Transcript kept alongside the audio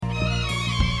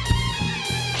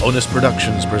Onus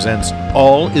Productions presents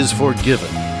All Is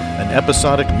Forgiven, an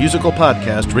episodic musical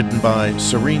podcast written by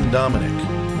Serene Dominic.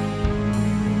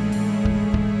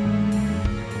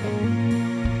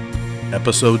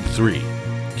 Episode 3,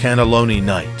 Cannelloni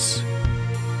Nights.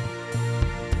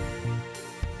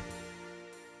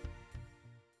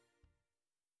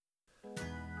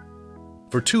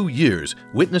 For 2 years,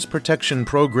 Witness Protection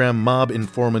Program mob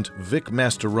informant Vic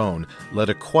Mastorone led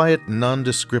a quiet,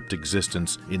 nondescript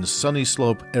existence in Sunny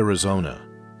Slope, Arizona.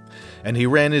 And he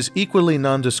ran his equally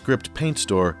nondescript paint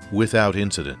store without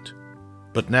incident.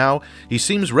 But now, he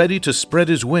seems ready to spread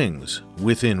his wings,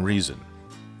 within reason.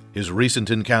 His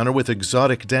recent encounter with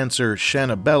exotic dancer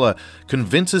Shannabella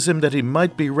convinces him that he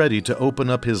might be ready to open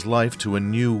up his life to a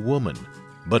new woman.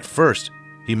 But first,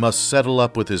 he must settle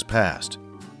up with his past.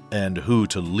 And who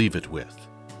to leave it with.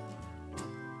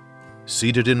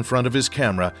 Seated in front of his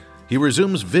camera, he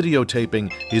resumes videotaping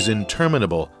his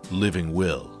interminable living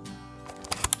will.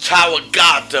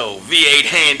 Tawagato, V8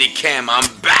 Handycam,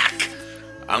 I'm back!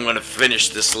 I'm gonna finish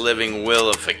this living will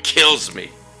if it kills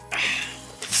me.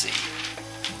 Let's see.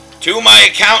 To my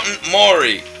accountant,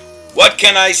 Maury, what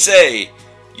can I say?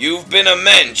 You've been a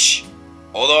mensch.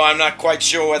 Although I'm not quite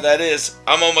sure what that is,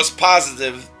 I'm almost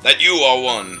positive that you are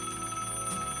one.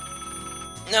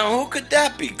 Now, who could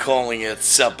that be calling at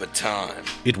supper time?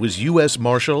 It was U.S.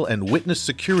 Marshal and Witness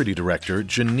Security Director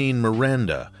Janine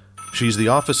Miranda. She's the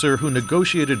officer who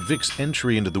negotiated Vic's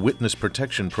entry into the Witness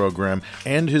Protection Program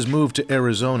and his move to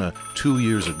Arizona 2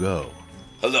 years ago.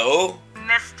 Hello?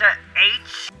 Mr.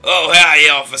 H? Oh, hi,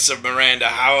 Officer Miranda.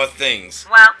 How are things?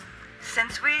 Well,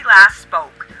 since we last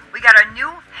spoke, we got a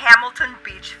new Hamilton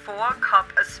Beach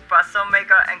 4-cup espresso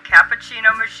maker and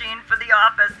cappuccino machine for the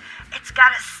office. It's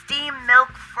got a steam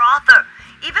milk frother.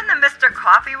 Even the Mr.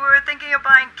 Coffee we were thinking of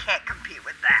buying can't compete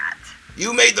with that.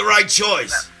 You made the right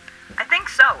choice. I think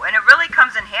so, and it really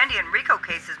comes in handy in RICO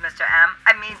cases, Mr.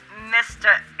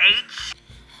 Mr. H.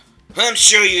 I'm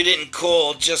sure you didn't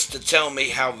call just to tell me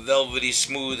how velvety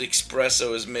smooth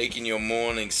espresso is making your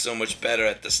mornings so much better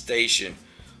at the station.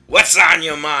 What's on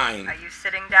your mind? Are you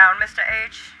sitting down, Mr.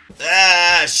 H?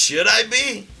 Should I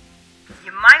be?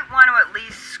 You might want to at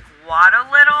least squat a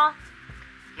little.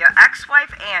 Your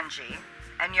ex-wife Angie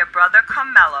and your brother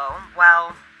Carmelo,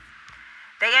 well,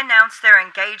 they announced their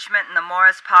engagement in the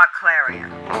Morris Park Clarion.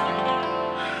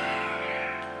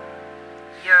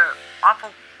 You're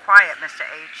awful quiet, Mr.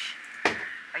 H.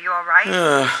 Are you all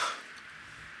right?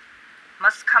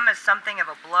 Must come as something of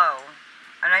a blow.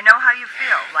 And I know how you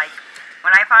feel, like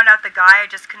when I found out the guy I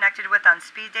just connected with on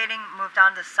speed dating moved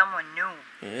on to someone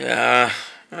new. Yeah,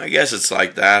 I guess it's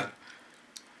like that.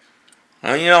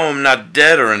 I'm not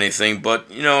dead or anything, but,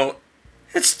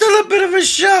 it's still a bit of a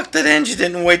shock that Angie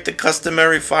didn't wait the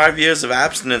customary 5 years of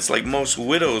abstinence like most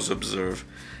widows observe.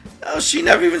 She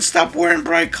never even stopped wearing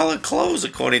bright-colored clothes,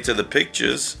 according to the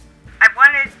pictures. I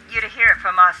wanted you to hear it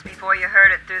from us before you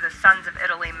heard it through the Sons of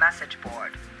Italy message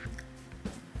board.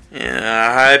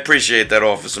 Yeah, I appreciate that,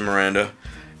 Officer Miranda.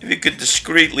 If you could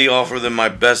discreetly offer them my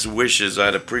best wishes,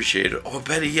 I'd appreciate it. Or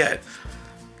better yet,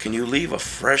 can you leave a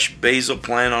fresh basil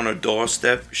plant on her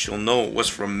doorstep? She'll know it was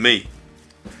from me.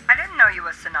 I didn't know you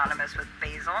were synonymous with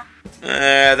basil.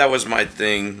 That was my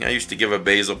thing. I used to give her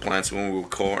basil plants when we were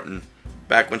courting.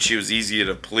 Back when she was easier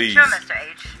to please. Sure, Mr.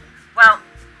 H. Well,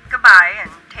 goodbye and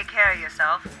take care of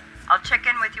yourself. I'll check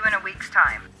in with you in a week's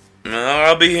time.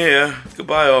 I'll be here.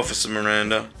 Goodbye, Officer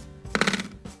Miranda.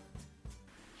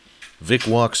 Vic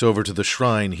walks over to the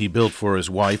shrine he built for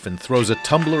his wife and throws a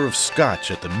tumbler of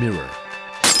scotch at the mirror.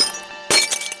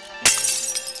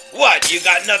 What, you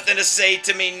got nothing to say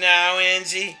to me now,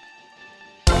 Angie?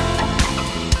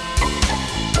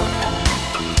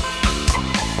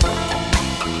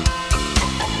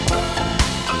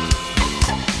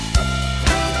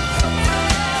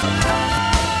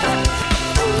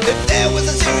 If there was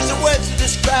a series of words to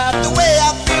describe the way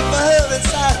I feel for her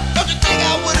inside, don't you think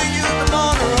I would have used them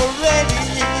on her already?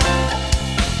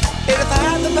 And if I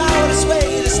had the power to sway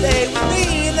you to stay with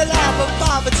me in the lap of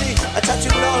poverty, I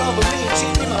tattooed all over me and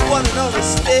she'd be my one and only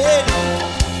steady.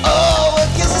 Oh, a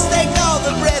kiss has taken all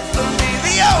the breath from me,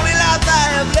 the only life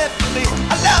I have left for me.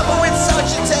 I love her with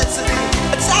such intensity,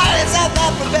 and silence had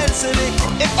that propensity.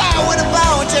 If I were to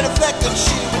bow and deflect, then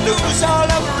she would lose all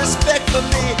of her respect for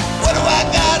me. What do I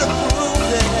gotta prove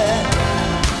that?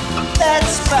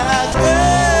 That's my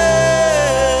girl.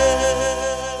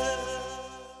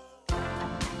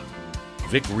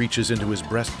 Vic reaches into his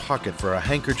breast pocket for a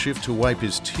handkerchief to wipe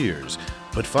his tears,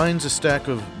 but finds a stack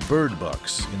of bird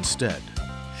bucks instead.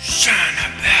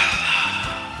 Shannabella.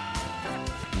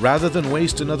 Rather than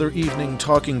waste another evening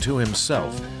talking to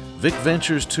himself, Vic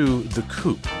ventures to The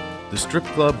Coop, the strip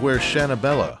club where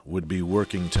Shannabella would be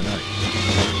working tonight.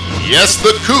 Yes,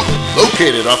 the Coop,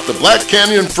 located off the Black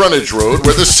Canyon frontage road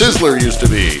where the Sizzler used to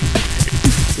be.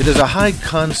 It is a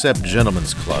high-concept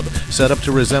gentleman's club set up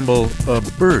to resemble a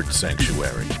bird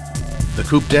sanctuary. The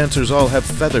Coop dancers all have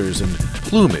feathers and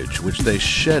plumage, which they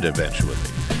shed eventually.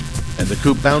 And the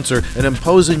Coop bouncer, an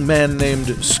imposing man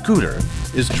named Scooter,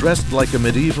 is dressed like a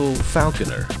medieval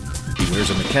falconer. He wears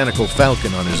a mechanical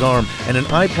falcon on his arm and an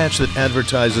eye patch that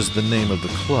advertises the name of the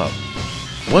club.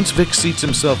 Once Vic seats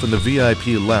himself in the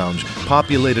VIP lounge,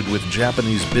 populated with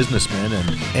Japanese businessmen and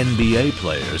NBA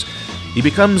players, he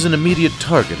becomes an immediate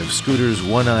target of Scooter's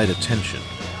one-eyed attention.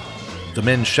 The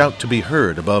men shout to be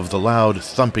heard above the loud,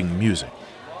 thumping music.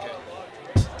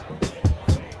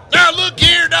 Now look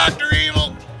here, Dr.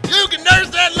 Evil. You can nurse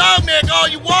that long neck all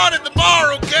you want at the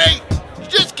bar, okay? You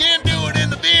just can't do it in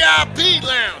the VIP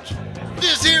lounge.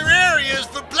 This here area is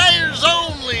for players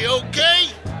only, okay?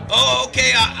 Oh,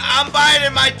 okay, I'm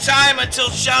biding my time until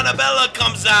Shannabella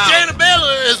comes out.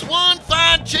 Shannabella is one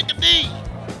fine chickadee.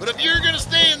 But if you're gonna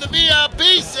stay in the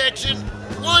VIP section,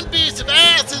 one piece of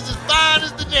ass is as fine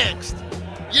as the next.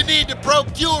 You need to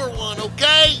procure one,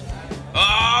 okay?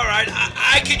 All right,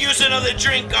 I could use another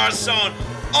drink, garçon.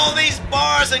 All these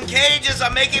bars and cages are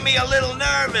making me a little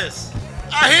nervous.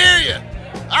 I hear you.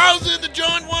 I was in the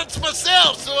joint once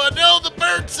myself, so I know the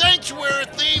bird sanctuary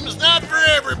theme is not for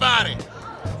everybody.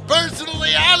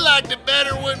 Personally, I liked it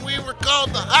better when we were called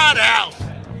the Hot House.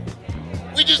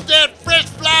 We just had fresh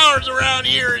flowers around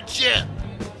here and shit.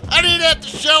 I didn't have to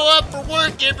show up for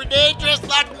work every day dressed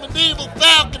like a medieval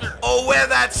falconer. Oh, wear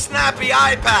that snappy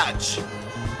eye patch.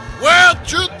 Well,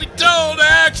 truth be told,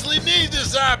 I actually need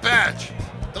this eye patch.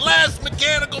 The last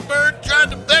mechanical bird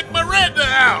tried to peck my retina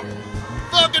out.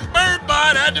 Fucking bird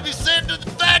bot had to be sent to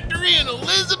the factory in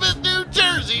Elizabeth, New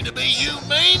Jersey to be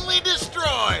humanely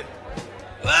destroyed.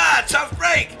 Ah, tough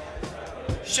break.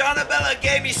 Shannabella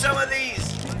gave me some of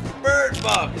these bird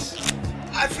bugs.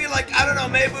 I feel like, I don't know,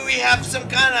 maybe we have some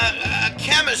kind of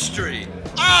chemistry.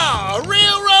 Ah,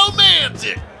 real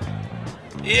romantic.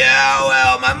 Yeah,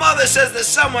 well, my mother says there's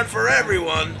someone for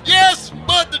everyone. Yes,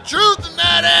 but the truth in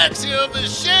that axiom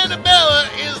is Shannabella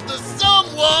is the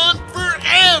someone for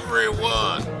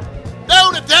everyone.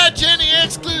 Don't attach any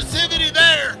exclusivity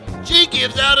there. She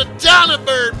gives out a ton of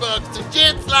bird bugs to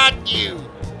gents like you.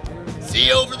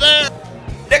 See over there?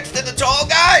 Next to the tall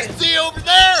guy? See over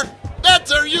there?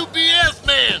 That's our UPS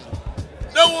man.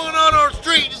 No one on our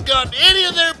street has gotten any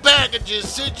of their packages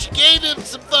since you gave him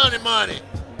some funny money.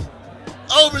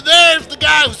 Over there's the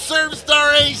guy who serviced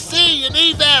our AC and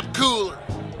evap cooler.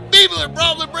 People are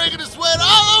probably breaking a sweat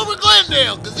all over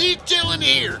Glendale because he's chilling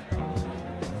here.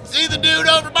 See the dude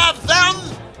over by the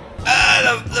fountain?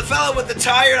 The fella with the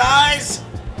tired eyes?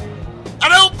 I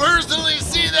don't personally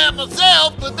see that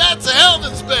myself, but that's a health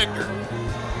inspector.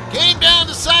 Came down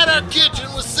to side our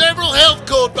kitchen with several health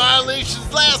code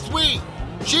violations last week.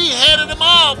 She headed him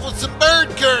off with some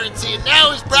bird currency, and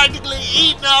now he's practically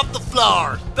eating off the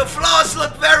floors. The floors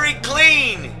look very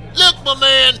clean. Look, my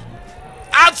man,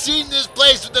 I've seen this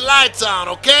place with the lights on,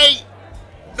 okay?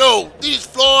 No, these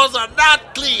floors are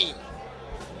not clean.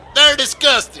 They're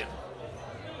disgusting.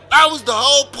 That was the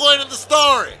whole point of the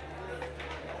story.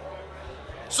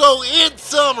 So, in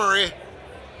summary,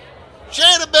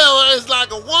 Shannabella is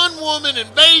like a one-woman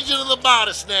invasion of the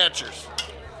body snatchers.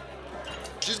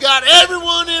 She's got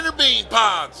everyone in her bean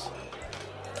pods.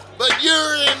 But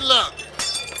you're in luck.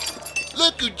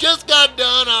 Look who just got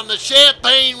done on the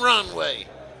Champagne runway.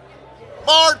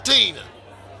 Martina.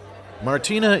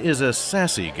 Martina is a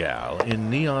sassy gal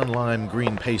in neon lime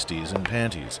green pasties and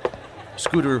panties.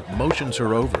 Scooter motions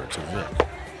her over to Vic.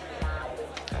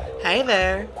 Hey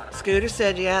there. Scooter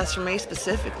said you asked for me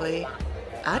specifically.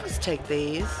 I just take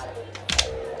these.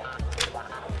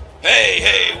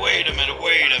 Hey, wait a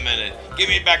minute. Give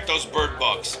me back those bird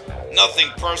bugs. Nothing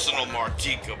personal,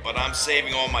 Martika, but I'm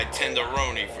saving all my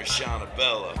tenderoni for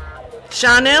Shannabella.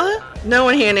 Shawnella? No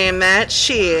one here named that.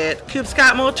 Shit. Coop's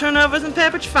got more turnovers than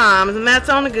Pepperidge Farms, and that's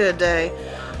on a good day.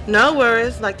 No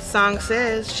worries, like the song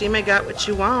says, she may got what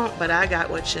you want, but I got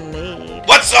what you need.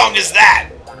 What song is that?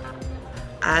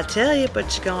 I tell you,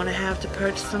 but you're gonna have to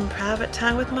purchase some private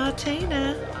time with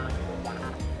Martina.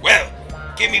 Well,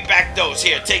 give me back those.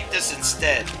 Here, take this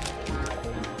instead.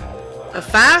 A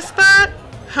 5-spot?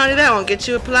 Honey, that won't get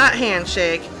you a polite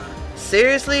handshake.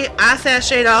 Seriously, I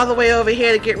sashayed all the way over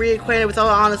here to get reacquainted with Old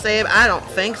Honest Abe? I don't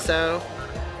think so.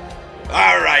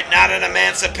 All right, not an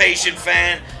Emancipation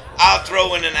fan. I'll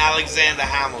throw in an Alexander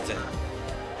Hamilton.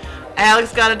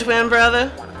 Alex got a twin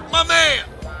brother? My man,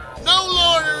 no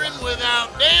loitering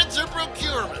without dancer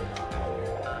procurement.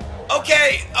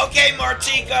 Okay,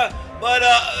 Martika. But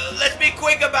let's be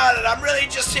quick about it. I'm really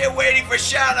just here waiting for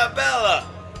Shanabella.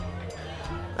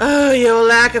 Oh, your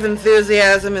lack of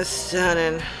enthusiasm is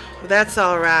stunning. That's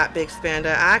all right, Big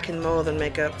Spender. I can more than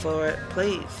make up for it.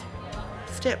 Please,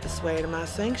 step this way to my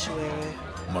sanctuary.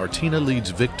 Martina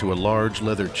leads Vic to a large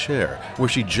leather chair where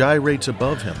she gyrates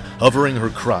above him, hovering her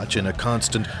crotch in a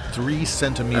constant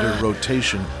 3-centimeter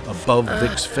rotation above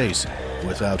Vic's face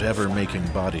without ever making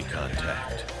body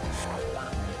contact.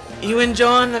 You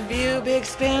enjoying the view, Big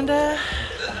Spender?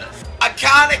 I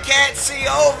kinda can't see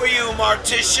over you,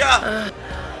 Morticia.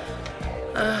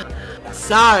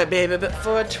 Sorry, baby, but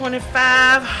for a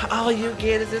 25, all you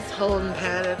get is this holding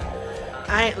pattern.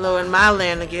 I ain't lowering my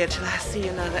land again till I see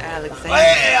another Alexander.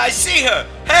 Hey, I see her.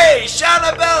 Hey,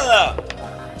 Shanabella.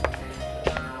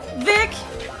 Vic,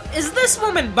 is this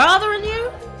woman bothering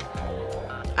you?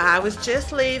 I was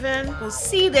just leaving. We'll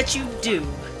see that you do.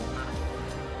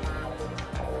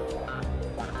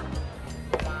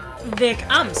 Vic,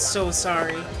 I'm so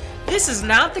sorry. This is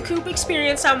not the Coop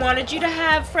experience I wanted you to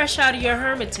have fresh out of your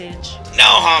hermitage. No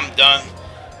harm done.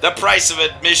 The price of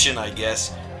admission, I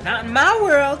guess. Not in my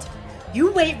world.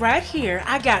 You wait right here.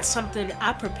 I got something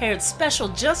I prepared special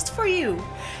just for you.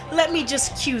 Let me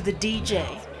just cue the DJ.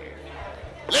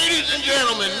 Ladies and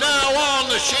gentlemen, now on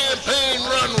the Champagne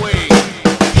Runway,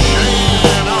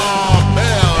 Shanabella.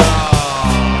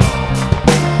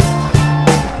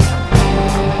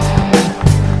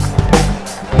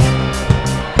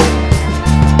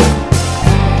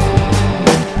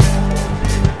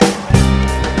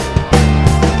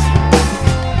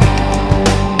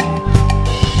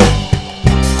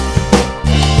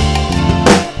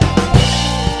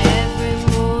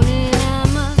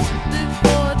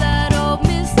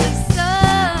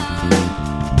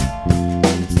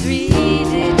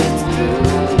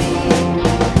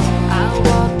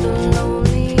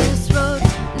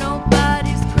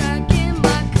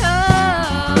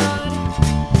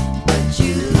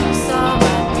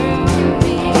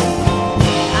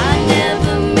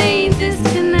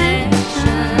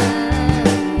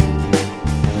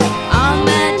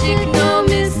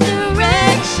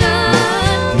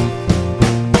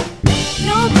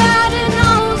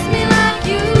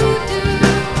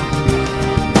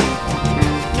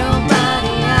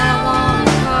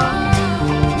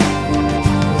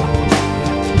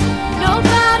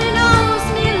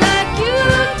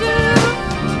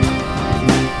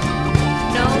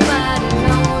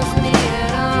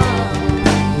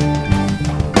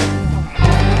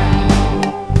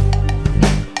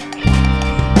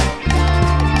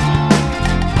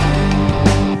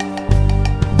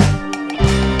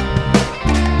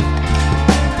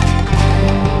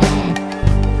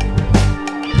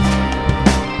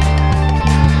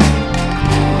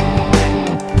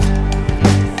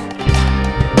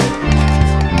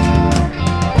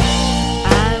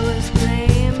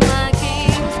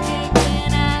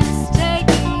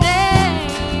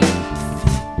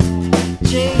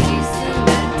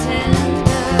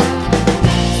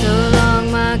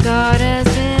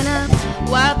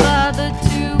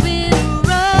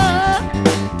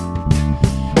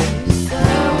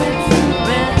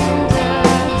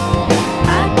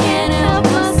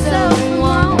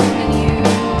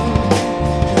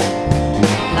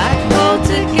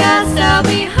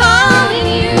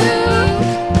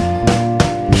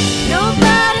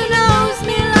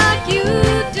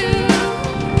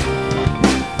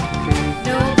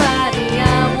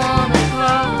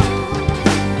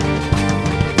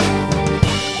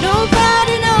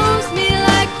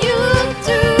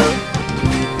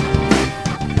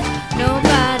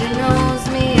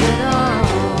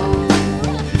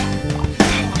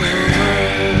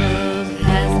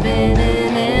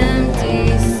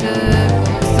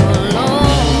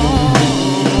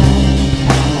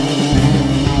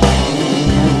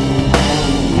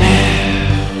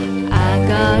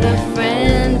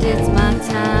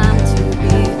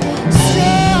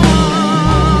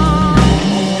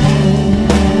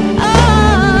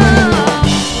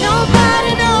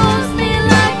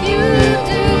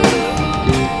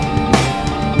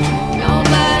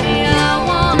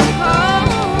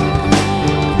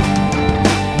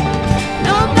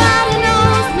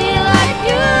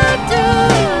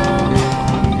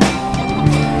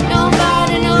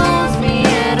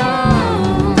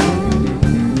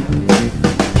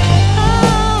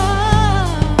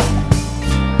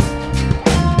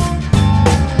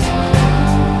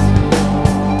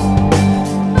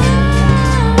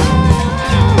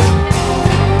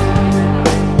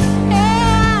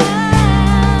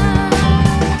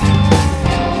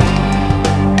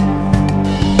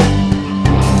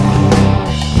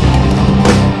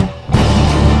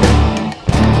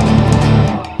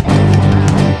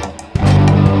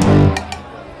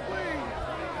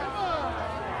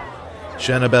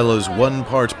 Shanabella's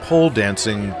one-part pole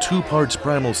dancing, two-parts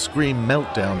primal scream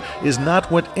meltdown is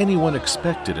not what anyone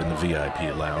expected in the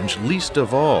VIP lounge, least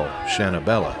of all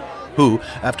Shanabella, who,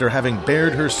 after having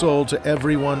bared her soul to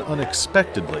everyone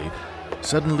unexpectedly,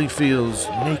 suddenly feels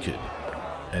naked,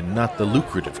 and not the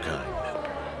lucrative kind.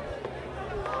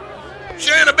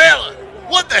 Shanabella,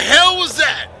 what the hell was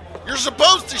that? You're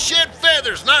supposed to shed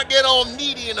feathers, not get all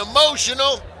needy and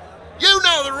emotional. You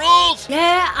know the rules.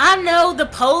 Yeah, I know the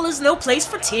pole is no place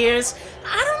for tears.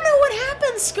 I don't know what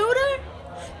happened, Scooter.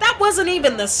 That wasn't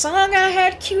even the song I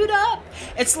had queued up.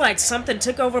 It's like something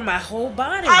took over my whole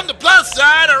body. On the plus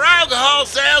side, our alcohol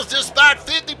sales just spiked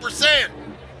 50%.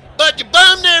 But you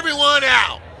bummed everyone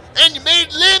out, and you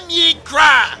made Lim Yi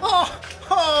cry.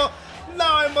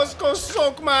 Now I must go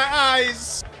soak my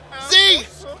eyes. See?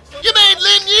 You made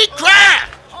Lim Yi cry.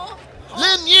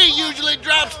 Lim Yi usually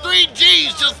drops 3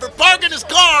 G's just for parking his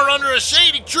car under a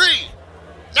shady tree.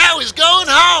 Now he's going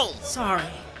home. Sorry.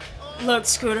 Look,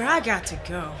 Scooter, I got to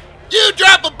go. You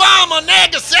drop a bomb on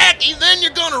Nagasaki, then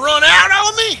you're gonna run out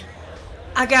on me?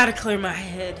 I gotta clear my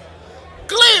head.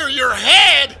 Clear your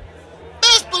head?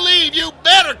 Best believe you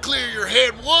better clear your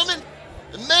head, woman.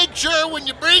 And make sure when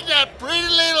you bring that pretty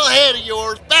little head of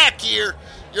yours back here,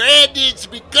 your head needs to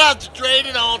be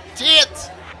concentrated on tits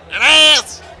and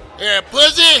ass and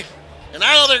pussy and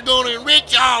how they're going to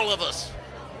enrich all of us.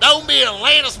 Don't be an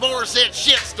Alanis Morissette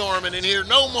shitstorming in here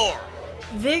no more.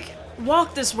 Vic,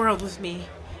 walk this world with me.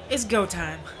 It's go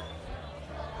time.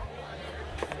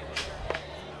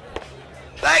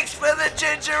 Thanks for the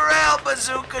ginger ale,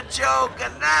 Bazooka Joe.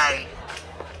 Good night.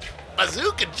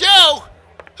 Bazooka Joe?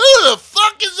 Who the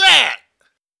fuck is that?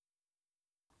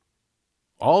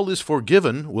 All is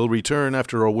Forgiven will return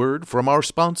after a word from our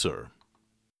sponsor.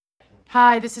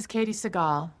 Hi, this is Katie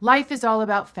Segal. Life is all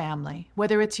about family.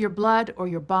 Whether it's your blood or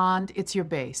your bond, it's your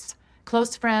base.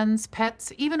 Close friends,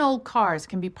 pets, even old cars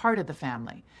can be part of the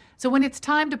family. So when it's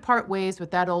time to part ways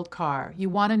with that old car, you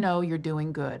want to know you're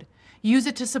doing good. Use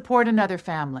it to support another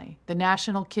family, the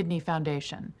National Kidney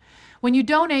Foundation. When you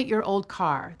donate your old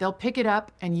car, they'll pick it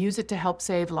up and use it to help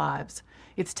save lives.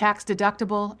 It's tax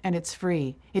deductible and it's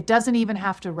free. It doesn't even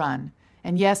have to run.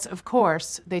 And yes, of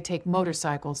course, they take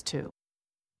motorcycles too.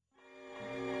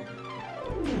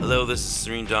 Hello, this is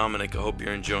Serene Dominic. I hope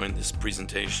you're enjoying this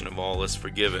presentation of All Is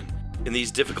Forgiven. In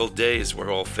these difficult days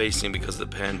we're all facing because of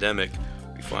the pandemic,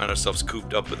 we find ourselves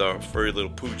cooped up with our furry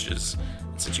little pooches.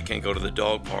 And since you can't go to the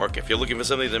dog park, if you're looking for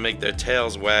something to make their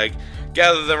tails wag,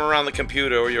 gather them around the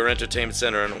computer or your entertainment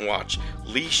center and watch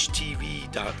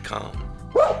LeashTV.com.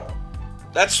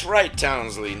 That's right,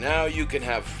 Townsley. Now you can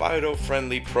have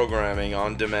Fido-friendly programming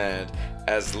on demand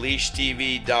as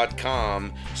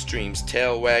LeashTV.com streams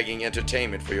tail-wagging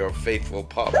entertainment for your faithful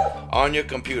pup on your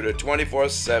computer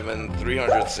 24/7,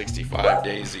 365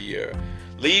 days a year.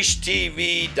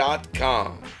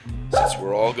 LeashTV.com. Since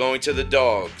we're all going to the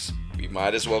dogs, we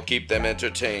might as well keep them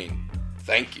entertained.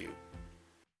 Thank you.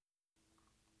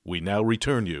 We now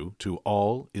return you to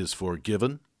All Is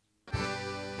Forgiven.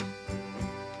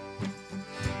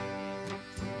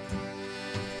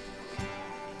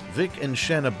 Vic and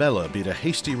Shanabella beat a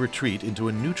hasty retreat into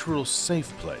a neutral,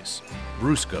 safe place,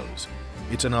 Brusco's.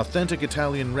 It's an authentic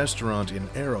Italian restaurant in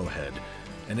Arrowhead,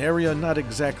 an area not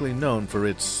exactly known for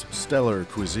its stellar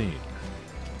cuisine.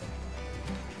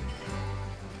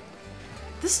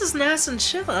 This is nice and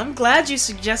chill. I'm glad you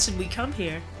suggested we come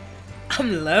here.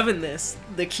 I'm loving this.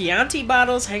 The Chianti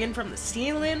bottles hanging from the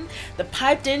ceiling, the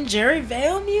piped-in Jerry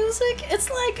Vale music. It's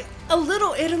like a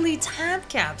little Italy time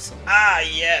capsule. Ah,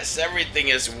 yes, everything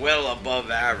is well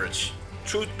above average.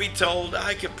 Truth be told,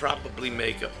 I could probably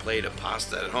make a plate of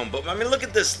pasta at home, but I mean, look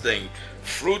at this thing.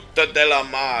 Frutta della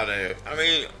mare. I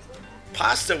mean,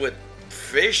 pasta with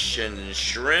fish and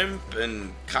shrimp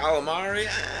and calamari?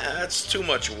 That's too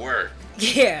much work.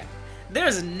 Yeah.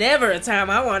 There's never a time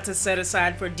I want to set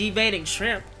aside for deveining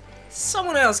shrimp.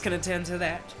 Someone else can attend to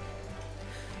that.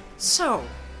 So,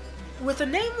 with a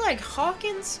name like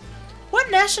Hawkins, what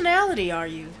nationality are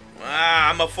you?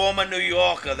 I'm a former New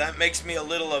Yorker. That makes me a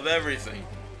little of everything.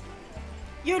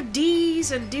 Your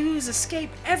D's and do's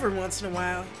escape every once in a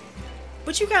while.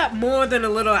 But you got more than a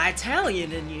little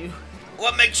Italian in you.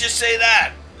 What makes you say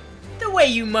that? The way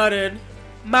you muttered,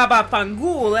 "Maba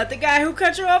Pangul" at the guy who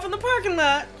cut you off in the parking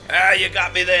lot. You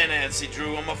got me there, Nancy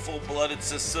Drew. I'm a full-blooded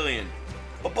Sicilian.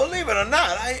 But believe it or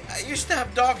not, I used to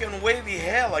have dark and wavy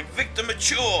hair like Victor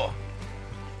Mature.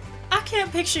 I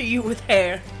can't picture you with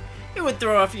hair. It would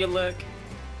throw off your look.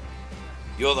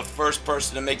 You're the first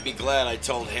person to make me glad I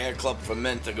told Hair Club for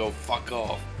Men to go fuck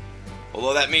off.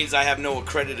 Although that means I have no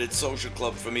accredited social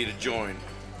club for me to join.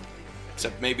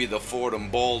 Except maybe the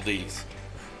Fordham Baldies.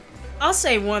 I'll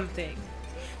say one thing.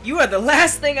 You are the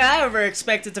last thing I ever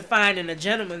expected to find in a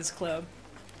gentleman's club.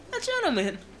 A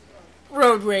gentleman.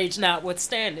 Road rage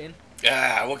notwithstanding.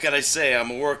 What can I say?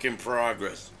 I'm a work in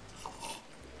progress.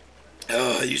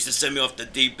 They used to send me off the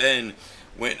deep end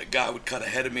when a guy would cut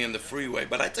ahead of me on the freeway,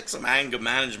 but I took some anger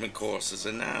management courses,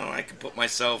 and now I can put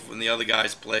myself in the other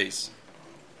guy's place.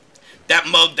 That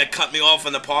mug that cut me off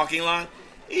in the parking lot,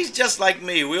 he's just like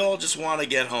me. We all just want to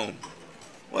get home.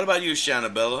 What about you,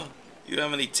 Shannabella? You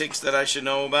have any tics that I should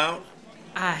know about?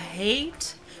 I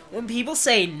hate when people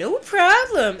say no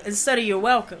problem instead of you're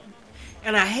welcome.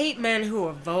 And I hate men who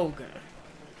are vulgar.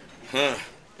 Huh.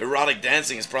 Erotic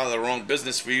dancing is probably the wrong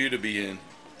business for you to be in.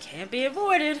 Can't be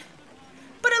avoided.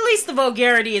 But at least the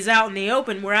vulgarity is out in the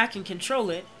open where I can control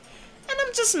it. And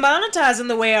I'm just monetizing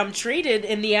the way I'm treated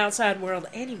in the outside world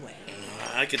anyway.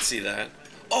 I could see that.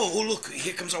 Oh, look,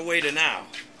 here comes our waiter now.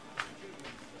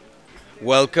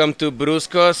 Welcome to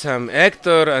Bruscos. I'm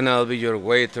Hector, and I'll be your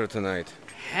waiter tonight.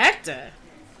 Hector?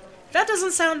 That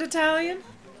doesn't sound Italian.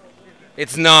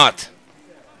 It's not.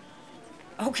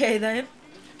 Okay, then.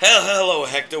 Hello,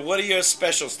 Hector. What are your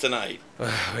specials tonight?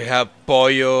 We have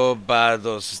pollo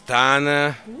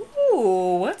badostana.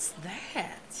 Ooh, what's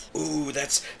that? Ooh,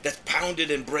 that's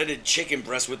pounded and breaded chicken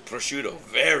breast with prosciutto.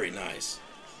 Very nice.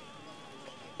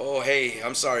 Oh, hey,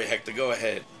 I'm sorry, Hector. Go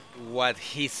ahead. What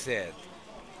he said.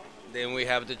 Then we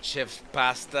have the chef's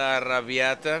pasta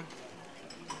arrabbiata.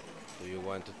 Do you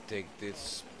want to take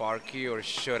this, Sparky, or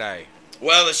should I?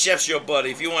 Well, the chef's your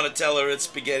buddy. If you want to tell her it's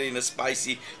spaghetti and a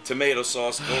spicy tomato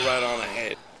sauce, go right on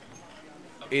ahead.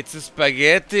 It's a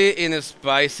spaghetti in a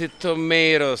spicy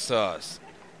tomato sauce.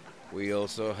 We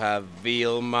also have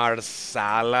veal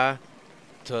marsala,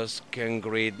 Tuscan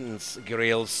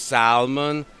grilled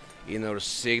salmon in our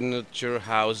signature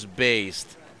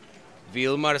house-based.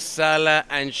 Veal marsala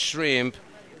and shrimp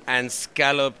and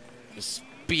scallop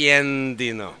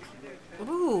spiendino.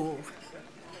 Ooh.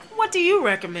 What do you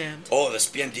recommend? Oh, the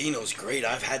spiendino's great.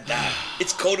 I've had that.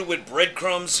 It's coated with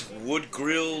breadcrumbs, wood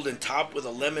grilled, and topped with a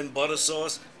lemon butter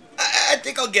sauce. I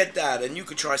think I'll get that, and you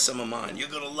could try some of mine. You're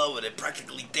gonna love it. It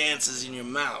practically dances in your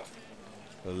mouth.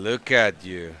 Look at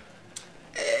you.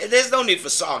 There's no need for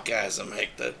sarcasm,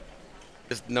 Hector.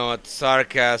 It's not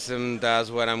sarcasm. That's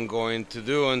what I'm going to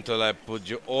do until I put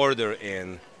your order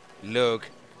in. Look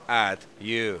at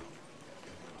you.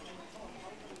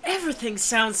 Everything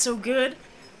sounds so good,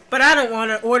 but I don't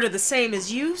want to order the same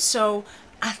as you, so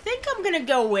I think I'm going to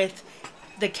go with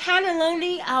the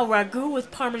cannelloni al ragu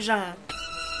with parmesan.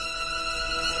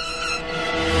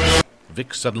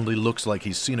 Vic suddenly looks like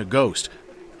he's seen a ghost.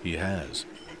 He has.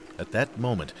 At that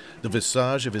moment, the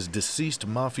visage of his deceased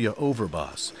mafia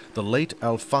overboss, the late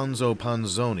Alfonso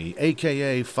Panzoni,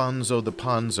 a.k.a. Fonzo the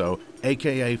Ponzo,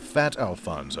 a.k.a. Fat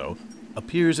Alfonso,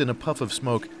 appears in a puff of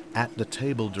smoke at the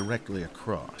table directly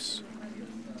across.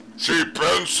 Si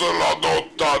pensa la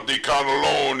nota di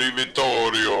cannelloni,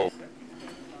 Vittorio.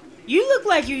 You look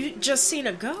like you just seen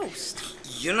a ghost.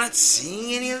 You're not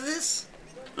seeing any of this?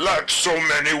 Like so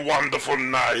many wonderful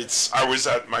nights, I was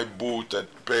at my booth at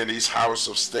Penny's House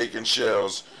of Steak and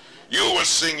Shells. You were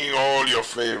singing all your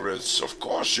favorites. Of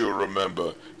course you'll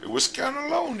remember. It was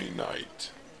cannelloni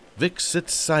night. Vic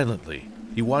sits silently.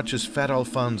 He watches Fat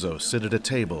Alfonso sit at a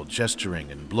table,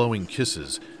 gesturing and blowing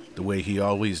kisses, the way he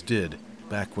always did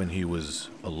back when he was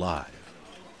alive.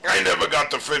 I never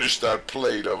got to finish that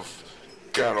plate of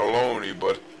cannelloni,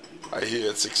 but I hear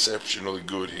it's exceptionally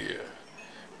good here.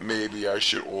 Maybe I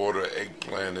should order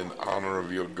eggplant in honor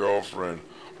of your girlfriend,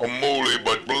 or moly,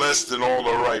 but blessed in all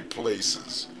the right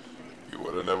places. You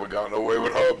would have never gotten away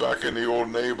with her back in the old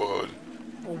neighborhood.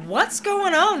 What's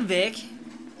going on, Vic?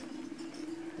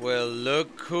 Well,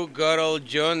 look who got old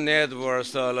John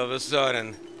Edwards all of a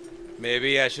sudden.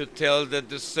 Maybe I should tell the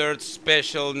dessert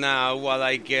special now while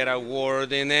I get a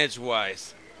word in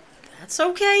edgewise. That's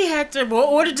okay, Hector. We'll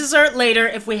order dessert later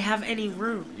if we have any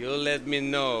room. You'll let me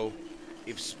know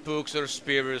if spooks or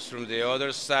spirits from the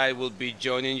other side will be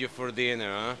joining you for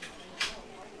dinner, huh?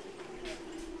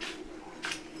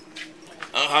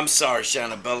 I'm sorry,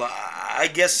 Shannabella. I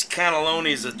guess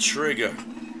cannelloni's a trigger.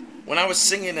 When I was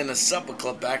singing in a supper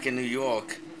club back in New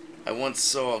York, I once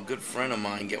saw a good friend of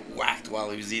mine get whacked while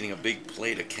he was eating a big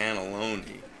plate of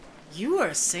cannelloni. You are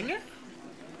a singer?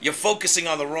 You're focusing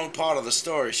on the wrong part of the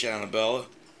story, Shannabella.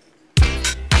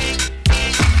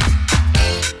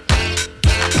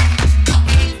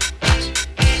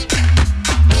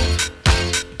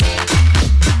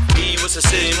 He was a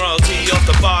sitting royalty off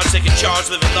the bar, taking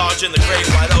charge, living large in the great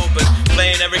wide open,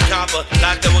 playing every copper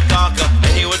like they were Gawker,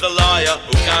 and he was the lawyer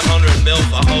who got 100 mil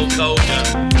for Hulk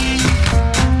Hogan.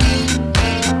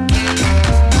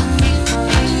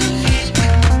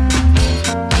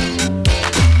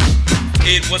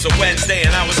 It was a Wednesday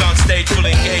and I was on stage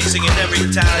fully engaged, singing every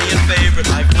Italian favorite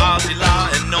like Ozzy La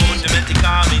and No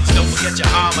Dimenticami. Don't forget your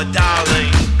armor,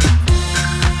 darling.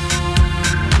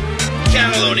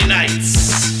 Cannelloni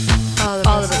Nights.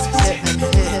 All of us commitment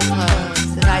to hip-hop,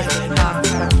 the night that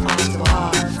knocked Alfonso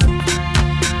off.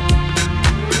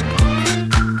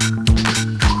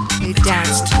 We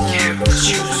danced to the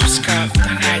shoes were scuffed,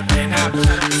 the night that knocked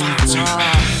Alfonso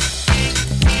off.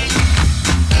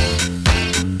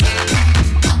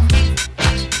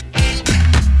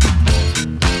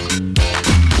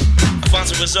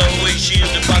 Alfonso was always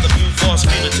shielded by the blue force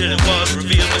field until it was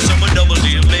revealed that someone double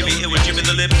deal. Maybe it was Jimmy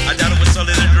the Lip, I doubt it was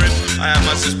Sully the Drip. I have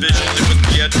my suspicions it was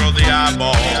Pietro the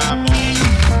Eyeball.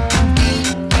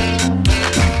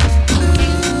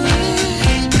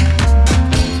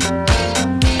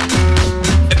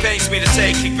 It pains me to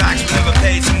say kickbacks were never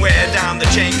paid somewhere down the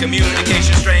chain.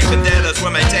 Communication strain, vendettas were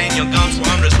maintained, young guns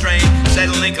were unrestrained.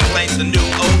 Settling complaints the new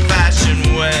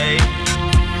old-fashioned way.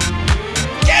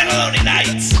 Cannelloni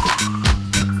Nights.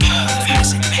 All the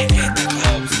music men hit the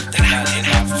clubs, the night they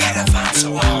knocked Fat Alfonso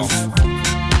off.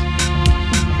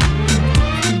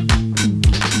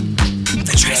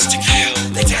 They dressed to kill,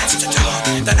 they danced to dog,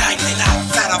 the night they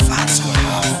knocked Fat Alfonso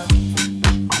off.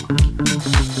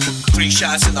 3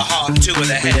 shots in the heart and 2 in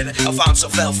the head. Alfonso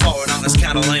fell forward on his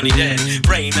cannelloni dead.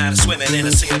 Brain matter swimming in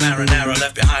a sea of marinara.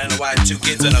 Left behind a wife, 2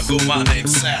 kids and a guma named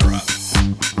Sarah.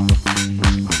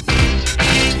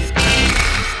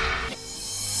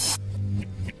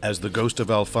 As the ghost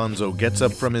of Alfonso gets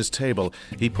up from his table,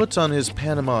 he puts on his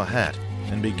Panama hat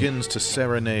and begins to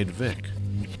serenade Vic.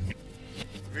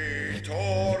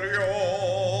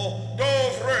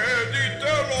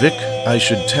 Vic, I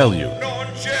should tell you,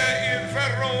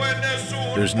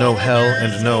 there's no hell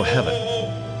and no heaven.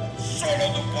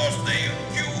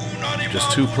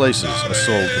 Just 2 places a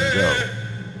soul can go.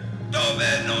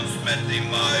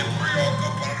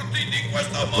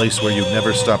 A place where you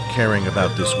never stop caring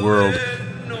about this world,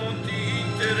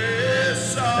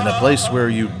 and a place where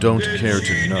you don't care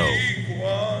to know.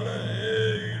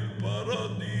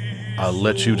 I'll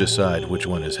let you decide which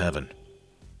one is heaven.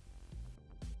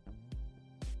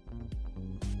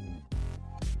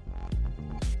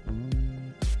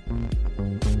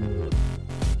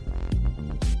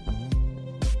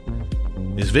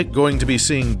 Is Vic going to be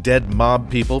seeing dead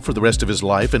mob people for the rest of his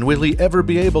life, and will he ever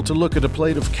be able to look at a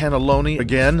plate of cannelloni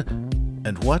again?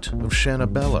 And what of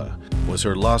Shannabella? Was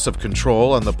her loss of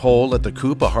control on the pole at the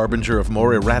coop a harbinger of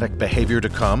more erratic behavior to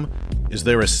come? Is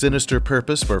there a sinister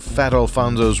purpose for Fat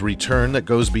Alfonso's return that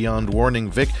goes beyond warning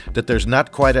Vic that there's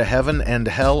not quite a heaven and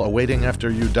hell awaiting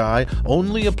after you die,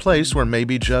 only a place where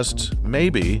maybe, just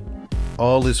maybe,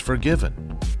 all is forgiven?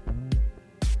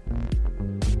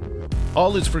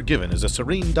 All is Forgiven is a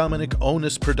Serene Dominic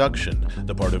onus production.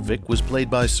 The part of Vic was played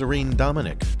by Serene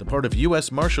Dominic. The part of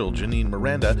U.S. Marshal Janine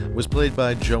Miranda was played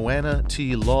by Joanna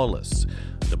T. Lawless.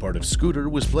 The part of Scooter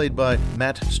was played by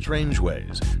Matt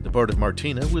Strangeways. The part of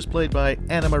Martina was played by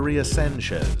Anna Maria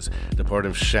Sanchez. The part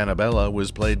of Shannabella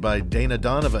was played by Dana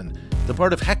Donovan. The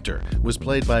part of Hector was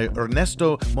played by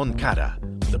Ernesto Moncada.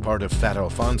 The part of Fat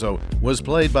Alfonso was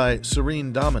played by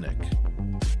Serene Dominic.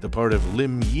 The part of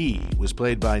Lim Yi was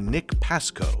played by Nick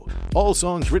Pasco. All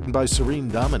songs written by Serene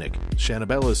Dominic.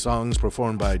 Shannabella's songs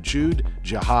performed by Jude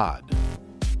Jihad.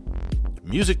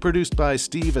 Music produced by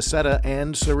Steve Acetta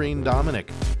and Serene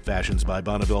Dominic. Fashions by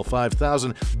Bonneville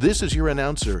 5000. This is your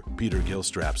announcer, Peter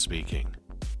Gilstrap speaking.